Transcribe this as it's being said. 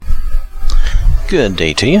Good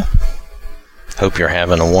day to you. Hope you're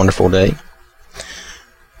having a wonderful day.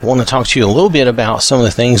 I want to talk to you a little bit about some of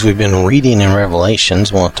the things we've been reading in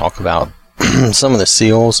Revelations. I want to talk about some of the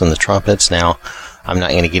seals and the trumpets. Now, I'm not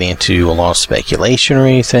going to get into a lot of speculation or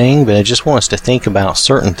anything, but I just want us to think about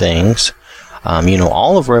certain things.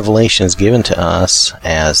 All of Revelation is given to us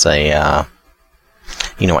as a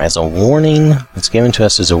warning. It's given to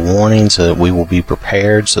us as a warning so that we will be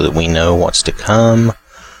prepared, so that we know what's to come,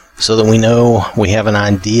 so that we have an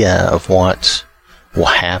idea of what will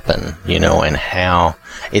happen, and how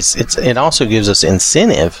it also gives us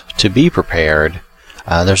incentive to be prepared.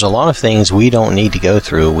 There's a lot of things we don't need to go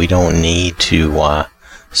through. We don't need to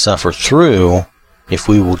suffer through if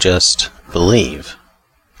we will just believe.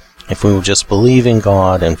 If we will just believe in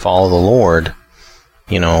God and follow the Lord,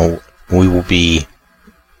 we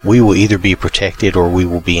will either be protected or we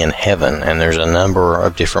will be in heaven. And there's a number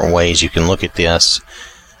of different ways you can look at this.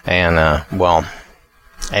 And,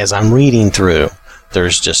 as I'm reading through,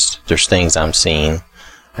 there's things I'm seeing.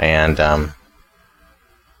 And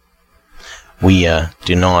we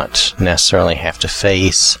do not necessarily have to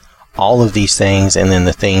face all of these things. And then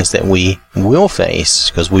the things that we will face,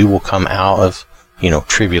 because we will come out of,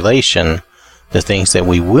 tribulation, the things that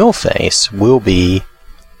we will face will be,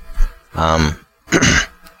 from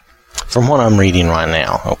what I'm reading right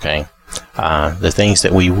now, okay? The things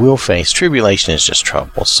that we will face, tribulation is just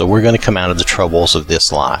trouble. So we're going to come out of the troubles of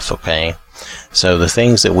this life, okay? So the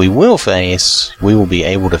things that we will face, we will be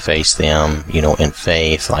able to face them, in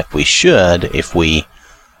faith, like we should, if we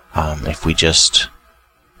just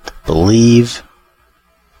believe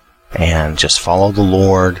and just follow the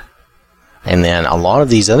Lord. And then a lot of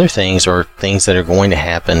these other things are things that are going to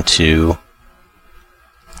happen to,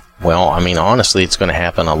 honestly, it's going to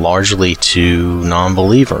happen largely to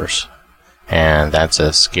non-believers. And that's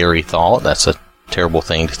a scary thought. That's a terrible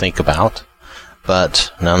thing to think about.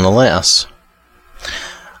 But nonetheless,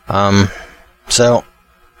 so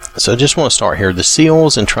I just want to start here. The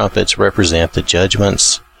seals and trumpets represent the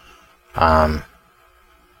judgments that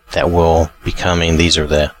will be coming. These are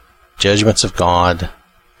the judgments of God.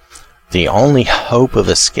 The only hope of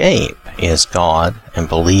escape is God and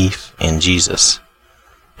belief in Jesus.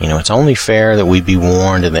 It's only fair that we be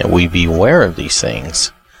warned and that we be aware of these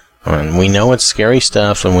things. And we know it's scary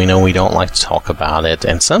stuff, and we know we don't like to talk about it.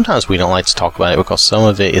 And sometimes we don't like to talk about it because some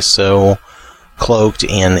of it is so cloaked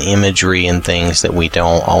in imagery and things that we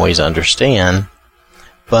don't always understand.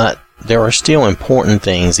 But there are still important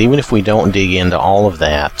things, even if we don't dig into all of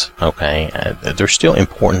that, okay? There's still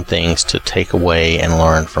important things to take away and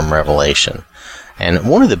learn from Revelation. And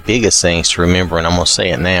one of the biggest things to remember, and I'm going to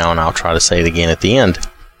say it now, and I'll try to say it again at the end.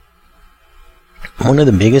 One of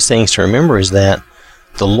the biggest things to remember is that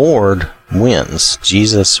the Lord wins.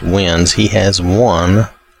 Jesus wins. He has won.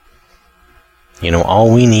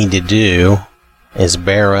 All we need to do is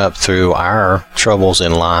bear up through our troubles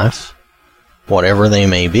in life, whatever they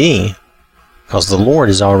may be, because the Lord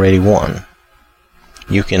has already won.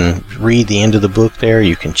 You can read the end of the book there,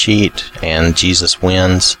 you can cheat, and Jesus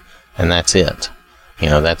wins, and that's it.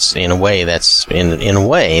 That's in a way that's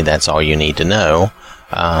all you need to know.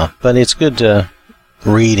 But it's good to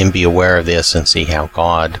read and be aware of this and see how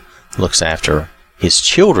God looks after His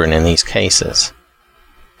children in these cases.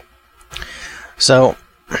 So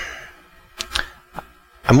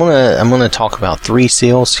I'm gonna talk about 3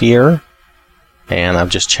 seals here, and I've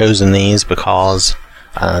just chosen these because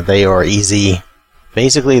they are easy.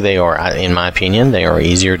 Basically, they are, in my opinion, they are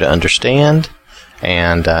easier to understand,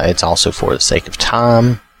 and it's also for the sake of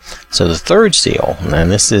time. So the 3rd seal,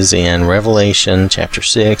 and this is in Revelation chapter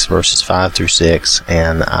 6, verses 5 through 6,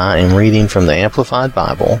 and I am reading from the Amplified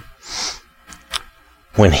Bible.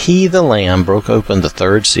 When he, the Lamb, broke open the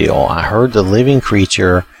 3rd seal, I heard the living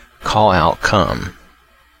creature call out, "Come."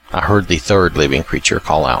 I heard the 3rd living creature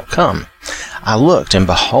call out, "Come." I looked, and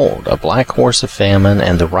behold, a black horse of famine,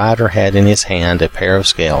 and the rider had in his hand a pair of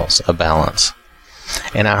scales, a balance.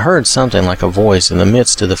 And I heard something like a voice in the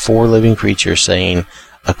midst of the 4 living creatures saying,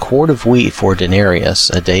 "A quart of wheat for a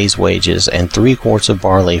denarius, a day's wages, and 3 quarts of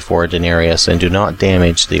barley for a denarius, and do not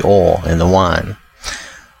damage the oil and the wine."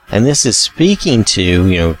 And this is speaking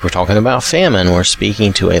to, we're talking about famine. We're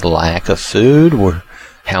speaking to a lack of food,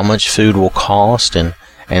 how much food will cost, and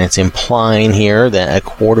it's implying here that a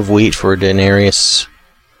quart of wheat for a denarius,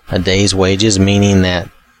 a day's wages, meaning that,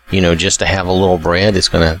 just to have a little bread,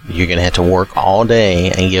 you're gonna have to work all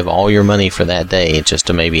day and give all your money for that day just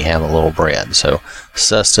to maybe have a little bread. So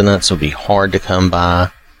sustenance will be hard to come by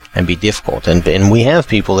and be difficult. And we have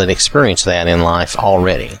people that experience that in life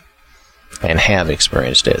already and have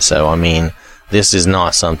experienced it. So, this is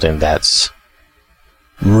not something that's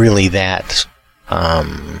really that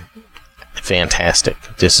fantastic.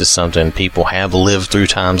 This is something people have lived through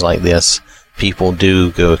times like this. People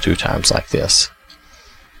do go through times like this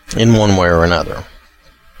in one way or another.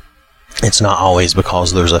 It's not always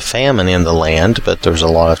because there's a famine in the land, but there's a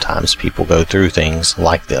lot of times people go through things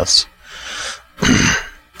like this.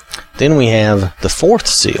 Then we have the fourth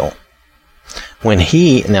seal.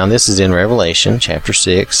 Now this is in Revelation chapter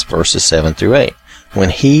 6, verses 7 through 8. When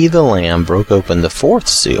he, the Lamb, broke open the fourth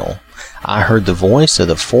seal, I heard the voice of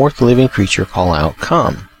the fourth living creature call out,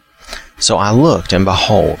 "Come." So I looked, and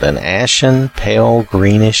behold, an ashen, pale,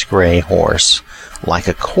 greenish-gray horse, like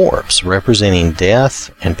a corpse, representing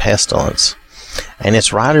death and pestilence. And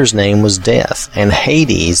its rider's name was Death, and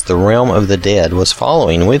Hades, the realm of the dead, was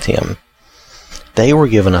following with him. They were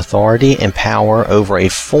given authority and power over a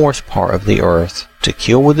fourth part of the earth, to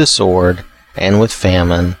kill with the sword, and with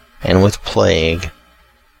famine, and with plague,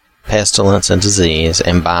 pestilence and disease,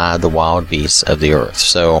 and by the wild beasts of the earth.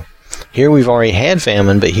 So here we've already had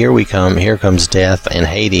famine, but here comes Death and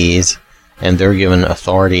Hades, and they're given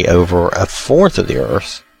authority over a fourth of the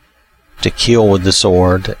earth to kill with the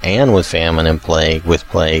sword and with famine and with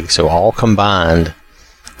plague. So all combined,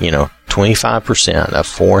 25%, a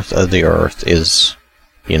fourth of the earth is,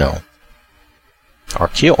 are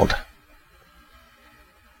killed.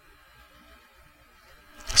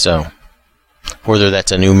 So whether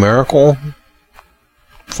that's a numerical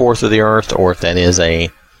fourth of the earth, or if that is a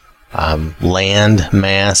land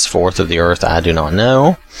mass fourth of the earth, I do not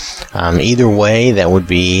know. Either way, that would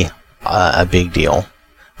be a big deal.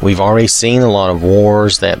 We've already seen a lot of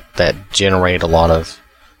wars that generate a lot of,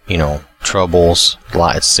 troubles,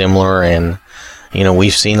 like similar, and,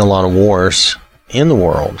 we've seen a lot of wars in the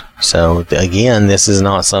world. So again, this is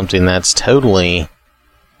not something that's totally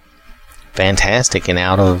fantastic and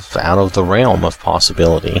out of the realm of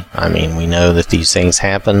possibility. I mean, we know that these things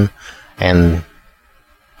happen, and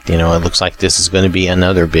it looks like this is going to be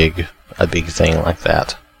another big thing like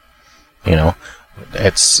that.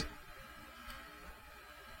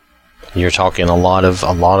 You're talking a lot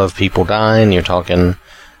of people dying. You're talking,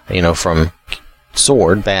 from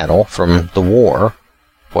sword battle, from the war,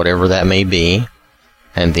 whatever that may be,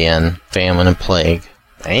 and then famine and plague,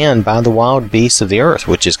 and by the wild beasts of the earth,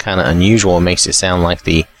 which is kind of unusual. It makes it sound like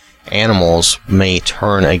the animals may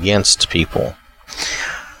turn against people.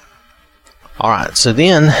 Alright, so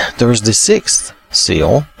then there's the sixth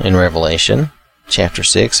seal in Revelation, chapter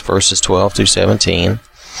 6, verses 12 through 17.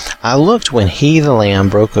 I looked when he, the Lamb,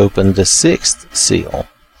 broke open the sixth seal,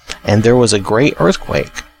 and there was a great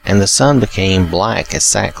earthquake, and the sun became black as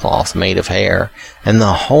sackcloth made of hair, and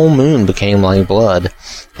the whole moon became like blood,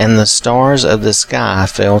 and the stars of the sky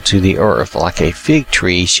fell to the earth like a fig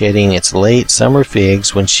tree shedding its late summer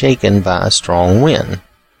figs when shaken by a strong wind.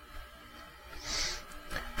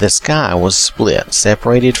 The sky was split,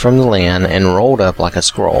 separated from the land, and rolled up like a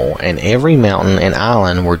scroll, and every mountain and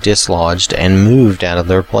island were dislodged and moved out of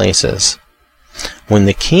their places. When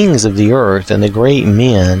the kings of the earth and the great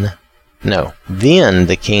men, then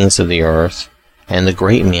the kings of the earth and the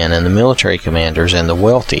great men and the military commanders and the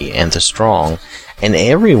wealthy and the strong, and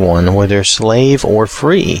everyone, whether slave or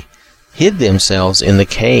free, hid themselves in the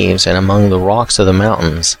caves and among the rocks of the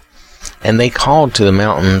mountains. And they called to the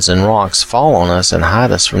mountains and rocks, "Fall on us and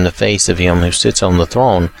hide us from the face of him who sits on the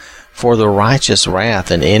throne, for the righteous wrath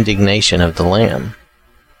and indignation of the Lamb."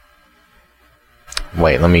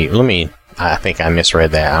 Wait, let me, I think I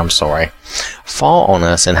misread that. I'm sorry. "Fall on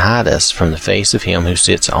us and hide us from the face of him who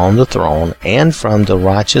sits on the throne, and from the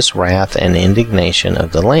righteous wrath and indignation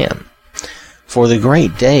of the Lamb. For the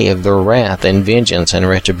great day of their wrath and vengeance and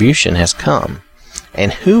retribution has come.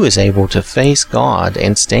 And who is able to face God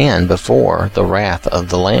and stand before the wrath of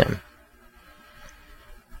the Lamb?"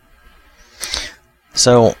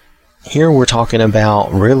 So here we're talking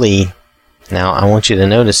about really, now I want you to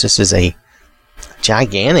notice this is a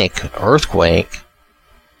gigantic earthquake.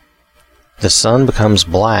 The sun becomes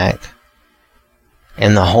black,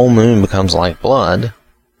 and the whole moon becomes like blood.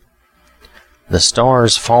 The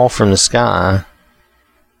stars fall from the sky.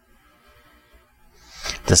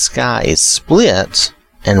 The sky is split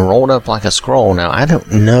and rolled up like a scroll. Now, I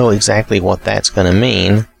don't know exactly what that's going to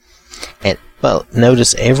mean, but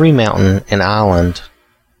notice every mountain and island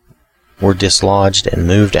were dislodged and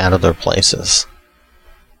moved out of their places.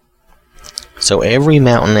 So every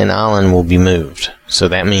mountain and island will be moved. So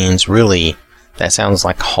that means really, that sounds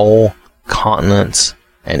like whole continents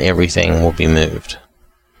and everything will be moved.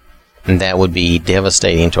 And that would be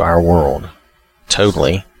devastating to our world.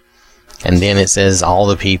 Totally. And then it says all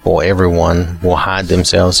the people, everyone, will hide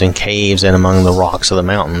themselves in caves and among the rocks of the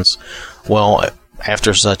mountains. Well,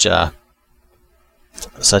 after such a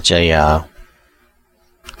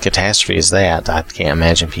catastrophe as that, I can't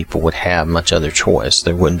imagine people would have much other choice.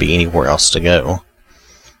 There wouldn't be anywhere else to go.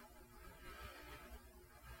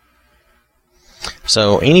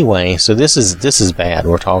 So anyway, so this is bad.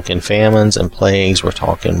 We're talking famines and plagues. We're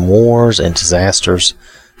talking wars and disasters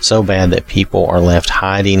so bad that people are left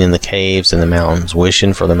hiding in the caves and the mountains,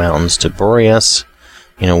 wishing for the mountains to bury us.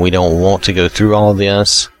 We don't want to go through all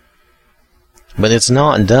this. But it's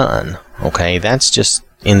not done. Okay, that's just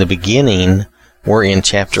in the beginning. We're in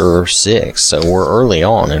chapter 6, so we're early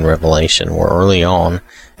on in Revelation. We're early on,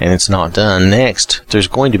 and it's not done. Next, there's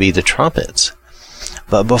going to be the trumpets.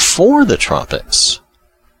 But before the trumpets,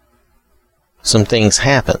 some things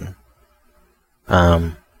happen.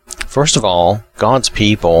 First of all, God's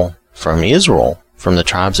people from Israel, from the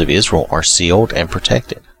tribes of Israel, are sealed and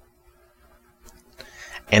protected.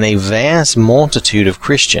 And a vast multitude of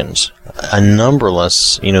Christians, a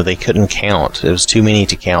numberless, they couldn't count. It was too many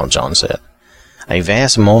to count, John said. A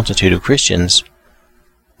vast multitude of Christians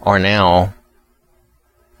are now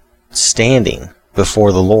standing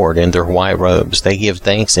before the Lord in their white robes. They give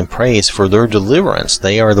thanks and praise for their deliverance.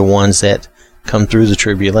 They are the ones that come through the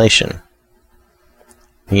tribulation.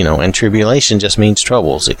 And tribulation just means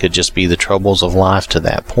troubles. It could just be the troubles of life to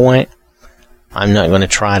that point. I'm not going to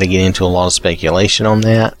try to get into a lot of speculation on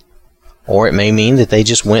that. Or it may mean that they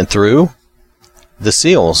just went through the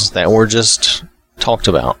seals that were just talked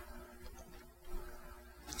about.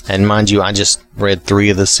 And mind you, I just read 3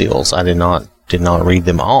 of the seals. I did not read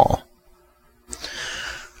them all.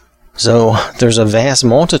 So there's a vast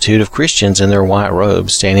multitude of Christians in their white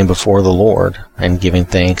robes standing before the Lord and giving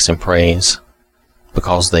thanks and praise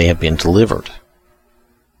because they have been delivered.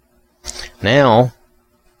 Now,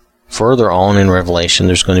 further on in Revelation,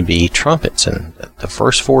 there's going to be trumpets, and the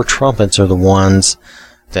first 4 trumpets are the ones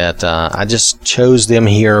that I just chose them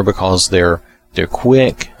here because they're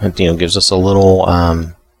quick. Gives us a little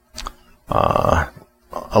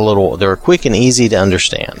they're quick and easy to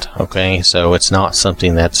understand. Okay, so it's not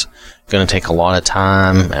something that's going to take a lot of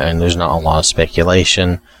time, and there's not a lot of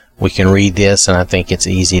speculation. We can read this, and I think it's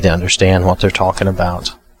easy to understand what they're talking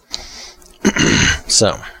about.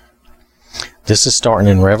 So, this is starting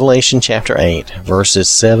in Revelation chapter 8, verses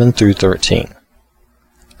 7 through 13.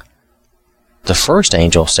 The first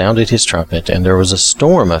angel sounded his trumpet, and there was a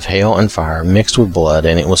storm of hail and fire mixed with blood,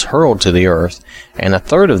 and it was hurled to the earth, and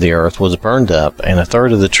 1/3 of the earth was burned up, and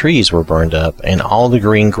 1/3 of the trees were burned up, and all the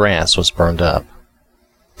green grass was burned up.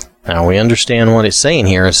 Now we understand what it's saying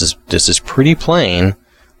here. This is pretty plain.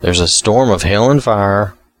 There's a storm of hail and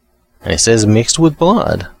fire, and it says mixed with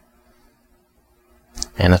blood.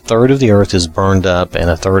 And 1/3 of the earth is burned up, and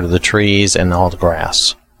 1/3 of the trees and all the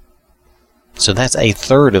grass. So that's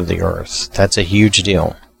 1/3 of the earth. That's a huge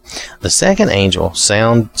deal. The second angel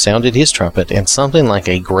sounded his trumpet, and something like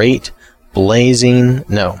a great blazing...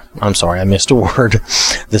 No, I'm sorry, I missed a word.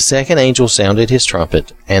 The second angel sounded his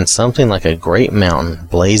trumpet, and something like a great mountain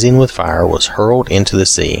blazing with fire was hurled into the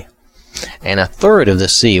sea. And 1/3 of the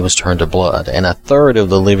sea was turned to blood, and 1/3 of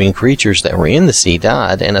the living creatures that were in the sea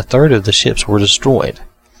died, and 1/3 of the ships were destroyed.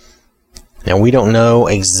 Now, we don't know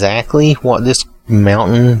exactly what this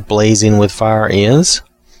mountain blazing with fire is,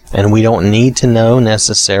 and we don't need to know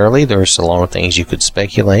necessarily. There's a lot of things you could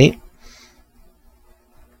speculate,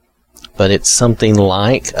 but it's something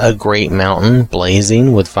like a great mountain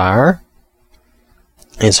blazing with fire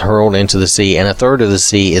is hurled into the sea, and 1/3 of the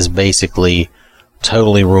sea is basically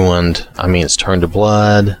totally ruined. I mean, it's turned to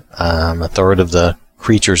blood. 1/3 of the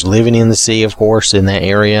creatures living in the sea, of course, in that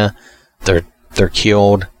area, they're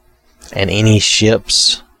killed. And any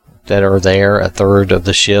ships that are there, 1/3 of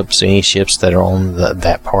the ships, any ships that are on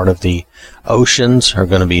that part of the oceans are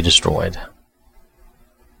going to be destroyed.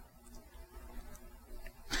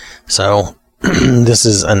 So, this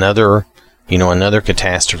is another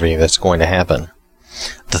catastrophe that's going to happen.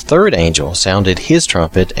 The third angel sounded his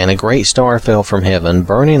trumpet, and a great star fell from heaven,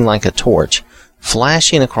 burning like a torch,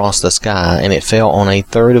 flashing across the sky, and it fell on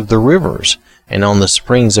 1/3 of the rivers, and on the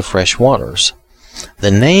springs of fresh waters.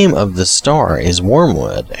 The name of the star is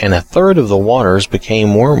Wormwood, and 1/3 of the waters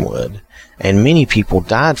became wormwood, and many people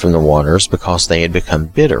died from the waters because they had become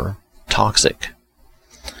bitter, toxic.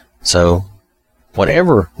 So,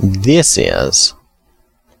 whatever this is,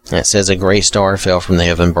 it says a great star fell from the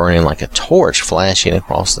heaven burning like a torch flashing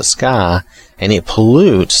across the sky, and it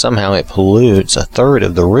pollutes 1/3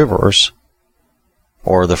 of the rivers,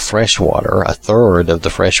 or the fresh water, 1/3 of the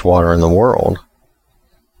fresh water in the world,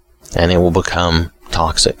 and it will become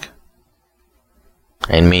toxic.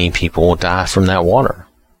 And many people will die from that water.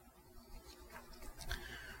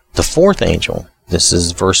 The fourth angel, this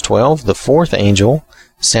is verse 12, the fourth angel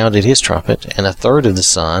sounded his trumpet, and a third of the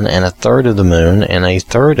sun, and a third of the moon, and a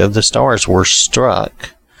third of the stars were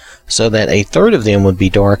struck, so that a third of them would be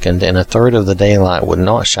darkened, and a third of the daylight would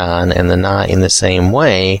not shine, and the night in the same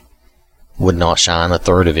way would not shine. A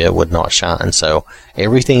third of it would not shine. So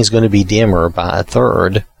everything's going to be dimmer by a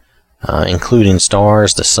third, including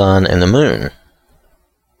stars, the sun, and the moon.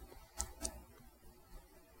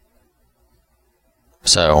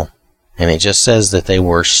 So, and it just says that they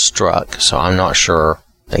were struck. So I'm not sure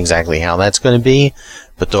exactly how that's going to be,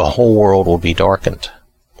 but the whole world will be darkened.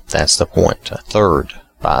 That's the point. A third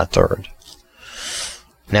by a third.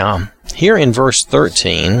 Now, here in verse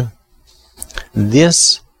 13,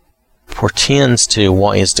 this portends to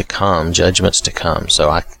what is to come, judgments to come. So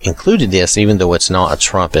I included this even though it's not a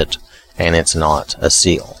trumpet and it's not a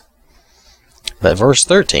seal. But verse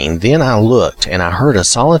 13, then I looked, and I heard a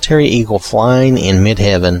solitary eagle flying in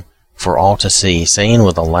mid-heaven for all to see, saying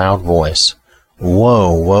with a loud voice,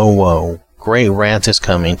 Woe, woe, woe, great wrath is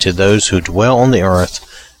coming to those who dwell on the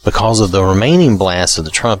earth because of the remaining blasts of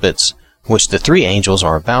the trumpets, which the three angels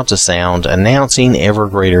are about to sound, announcing ever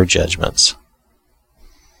greater judgments.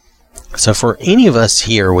 So for any of us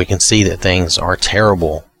here, we can see that things are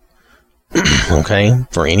terrible. Okay?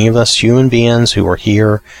 For any of us human beings who are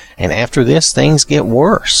here, and after this, things get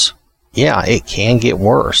worse. Yeah, it can get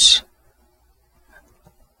worse.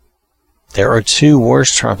 There are two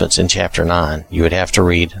worse trumpets in chapter 9. You would have to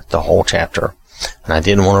read the whole chapter. And I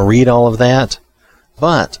didn't want to read all of that,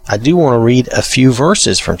 but I do want to read a few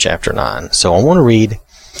verses from chapter 9. So I want to read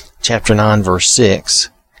chapter 9, verse 6.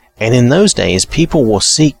 And in those days, people will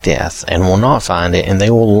seek death and will not find it, and they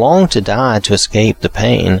will long to die to escape the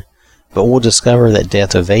pain, but will discover that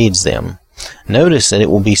death evades them. Notice that it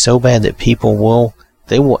will be so bad that people will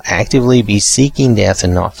actively be seeking death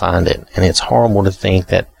and not find it. And it's horrible to think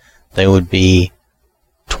that they would be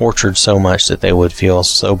tortured so much that they would feel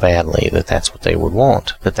so badly that that's what they would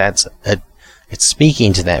want. But it's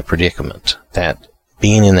speaking to that predicament, that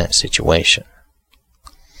being in that situation.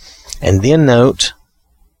 And then note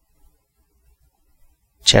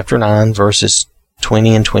chapter 9, verses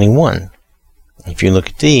 20 and 21. If you look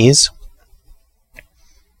at these,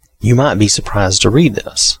 you might be surprised to read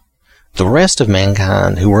this. The rest of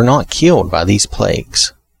mankind who were not killed by these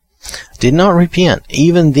plagues did not repent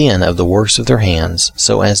even then of the works of their hands,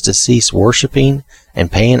 so as to cease worshipping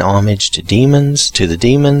and paying homage to the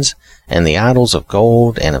demons and the idols of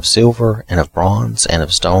gold and of silver and of bronze and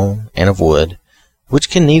of stone and of wood,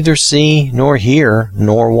 which can neither see nor hear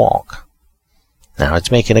nor walk. Now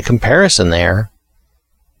it's making a comparison there.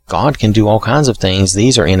 God can do all kinds of things.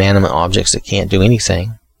 These are inanimate objects that can't do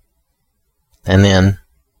anything. And then,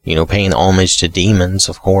 paying homage to demons,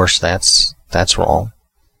 of course, that's wrong.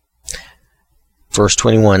 Verse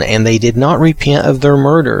 21, and they did not repent of their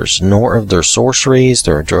murders, nor of their sorceries,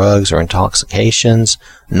 their drugs or intoxications,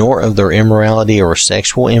 nor of their immorality or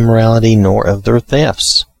sexual immorality, nor of their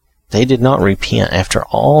thefts. They did not repent after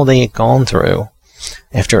all they had gone through.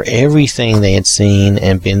 After everything they had seen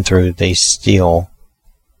and been through, they still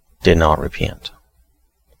did not repent.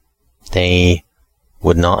 They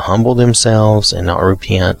would not humble themselves and not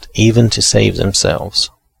repent, even to save themselves.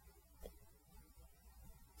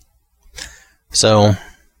 So,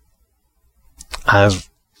 I've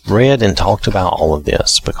read and talked about all of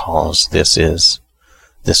this because this is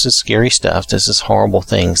scary stuff. This is horrible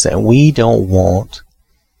things that we don't want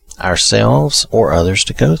ourselves or others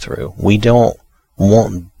to go through. We don't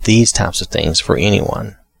want these types of things for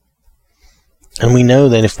anyone. And we know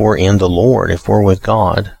that if we're in the Lord, if we're with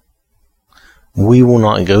God, we will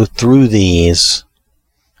not go through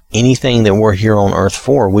anything that we're here on earth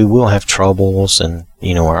for. We will have troubles and,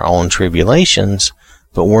 our own tribulations,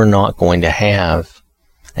 but we're not going to have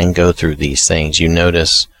and go through these things. You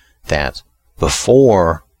notice that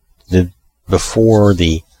before the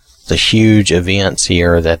huge events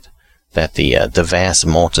here, that the vast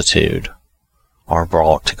multitude are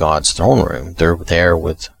brought to God's throne room. They're there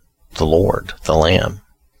with the Lord, the Lamb,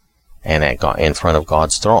 and in front of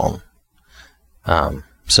God's throne.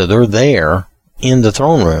 So they're there in the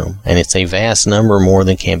throne room, and it's a vast number, more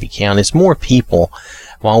than can be counted. It's more people.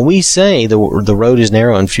 While we say the road is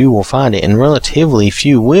narrow and few will find it, and relatively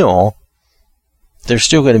few will, there's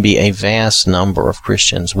still going to be a vast number of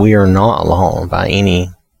Christians. We are not alone by any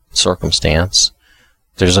circumstance.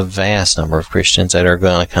 There's a vast number of Christians that are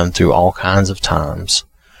going to come through all kinds of times,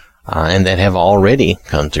 and that have already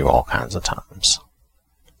come through all kinds of times.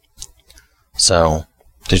 So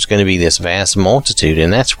there's going to be this vast multitude,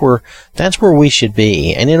 and that's where we should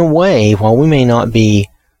be. And in a way, while we may not be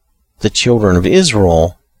the children of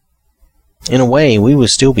Israel, in a way we will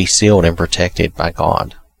still be sealed and protected by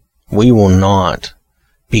God. We will not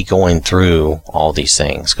be going through all these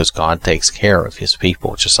things, because God takes care of his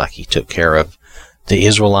people, just like he took care of the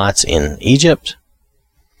Israelites in Egypt.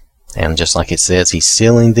 And just like it says, he's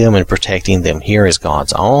sealing them and protecting them here as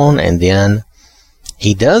God's own. And then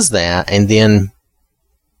he does that, and then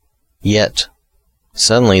yet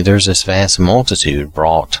suddenly there's this vast multitude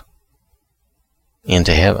brought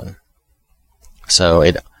into heaven. So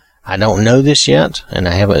I don't know this yet, and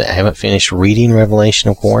I haven't finished reading Revelation,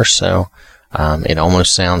 of course. So it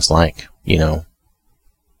almost sounds like,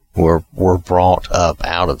 we're brought up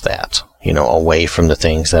out of that, away from the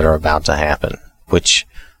things that are about to happen, which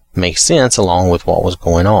makes sense along with what was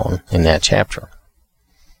going on in that chapter.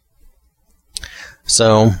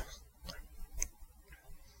 So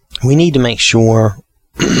we need to make sure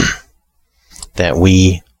that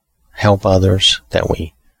we help others, that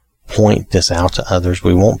we point this out to others.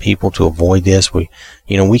 We want people to avoid this. We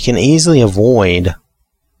can easily avoid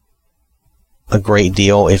a great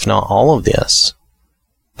deal, if not all of this,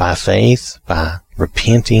 by faith, by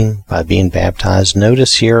repenting, by being baptized.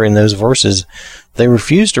 Notice here in those verses, they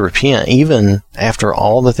refused to repent even after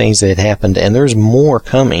all the things that had happened, and there's more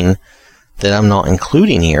coming that I'm not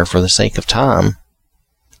including here for the sake of time.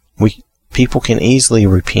 People can easily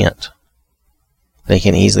repent. They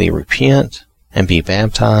can easily repent and be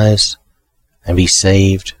baptized and be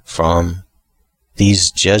saved from these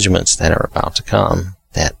judgments that are about to come,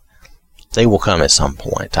 that they will come at some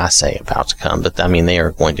point. I say about to come, but they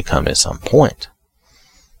are going to come at some point.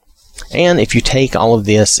 And if you take all of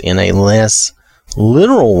this in a less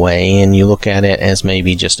literal way and you look at it as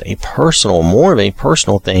maybe just more of a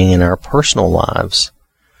personal thing in our personal lives,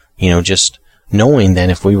 just knowing that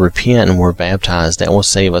if we repent and we're baptized, that will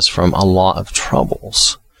save us from a lot of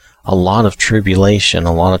troubles, a lot of tribulation,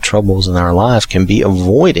 a lot of troubles in our life can be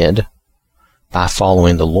avoided by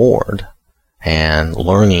following the Lord and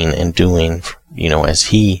learning and doing,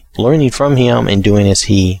 learning from him and doing as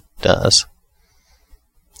he does.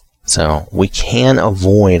 So we can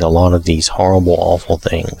avoid a lot of these horrible, awful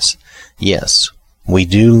things. Yes, we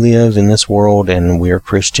do live in this world, and we're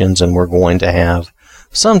Christians, and we're going to have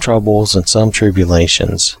some troubles and some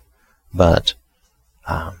tribulations, but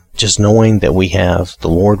just knowing that we have the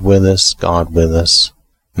Lord with us, God with us,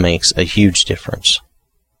 makes a huge difference.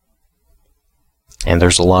 And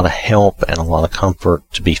there's a lot of help and a lot of comfort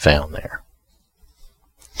to be found there.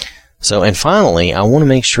 So, and finally, I want to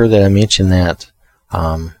make sure that I mention that,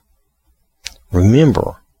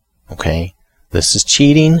 remember, okay, this is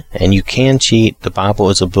cheating, and you can cheat. The Bible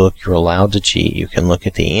is a book. You're allowed to cheat. You can look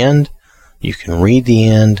at the end. You can read the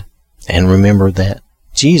end, and remember that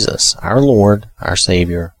Jesus, our Lord, our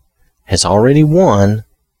Savior, has already won.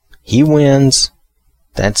 He wins.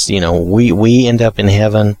 That's, we end up in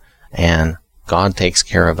heaven, and God takes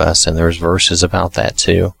care of us, and there's verses about that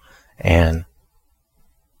too. And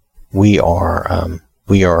we are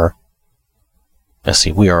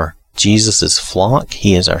Jesus' flock.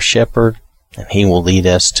 He is our shepherd, and he will lead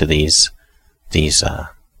us to these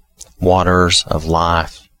waters of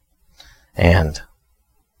life. And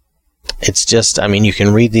it's just, you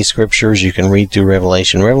can read these scriptures, you can read through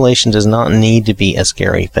Revelation. Revelation does not need to be a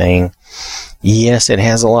scary thing. Yes, it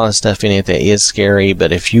has a lot of stuff in it that is scary,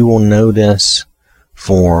 but if you will notice,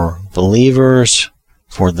 for believers,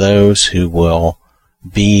 for those who will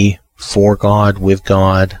be for God, with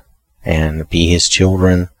God, and be his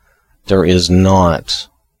children, there is not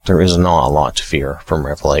a lot to fear from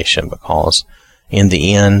Revelation, because in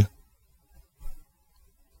the end,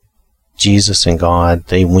 Jesus and God,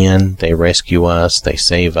 they win, they rescue us, they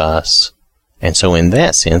save us. And so in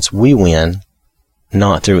that sense, we win,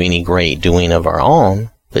 not through any great doing of our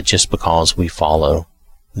own, but just because we follow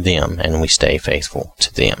them and we stay faithful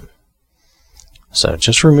to them. So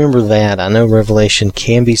just remember that. I know Revelation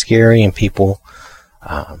can be scary, and people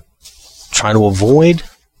try to avoid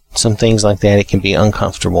some things like that. It can be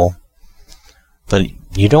uncomfortable, but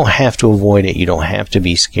you don't have to avoid it. You don't have to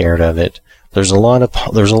be scared of it. There's a lot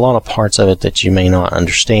of parts of it that you may not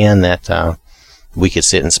understand, that we could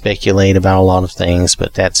sit and speculate about a lot of things,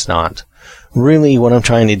 but that's not really what I'm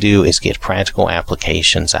trying to do. Is get practical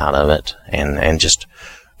applications out of it, and just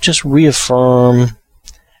reaffirm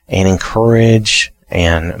and encourage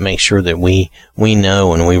and make sure that we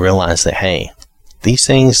know and we realize that, hey, these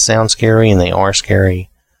things sound scary and they are scary,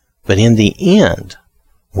 but in the end,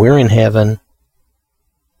 we're in heaven,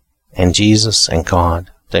 and Jesus and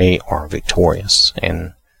God, they are victorious,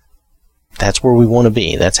 and that's where we want to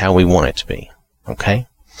be. That's how we want it to be. Okay?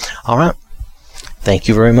 All right. Thank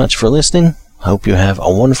you very much for listening. Hope you have a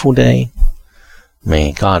wonderful day.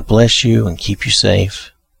 May God bless you and keep you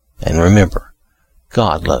safe. And remember,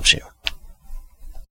 God loves you.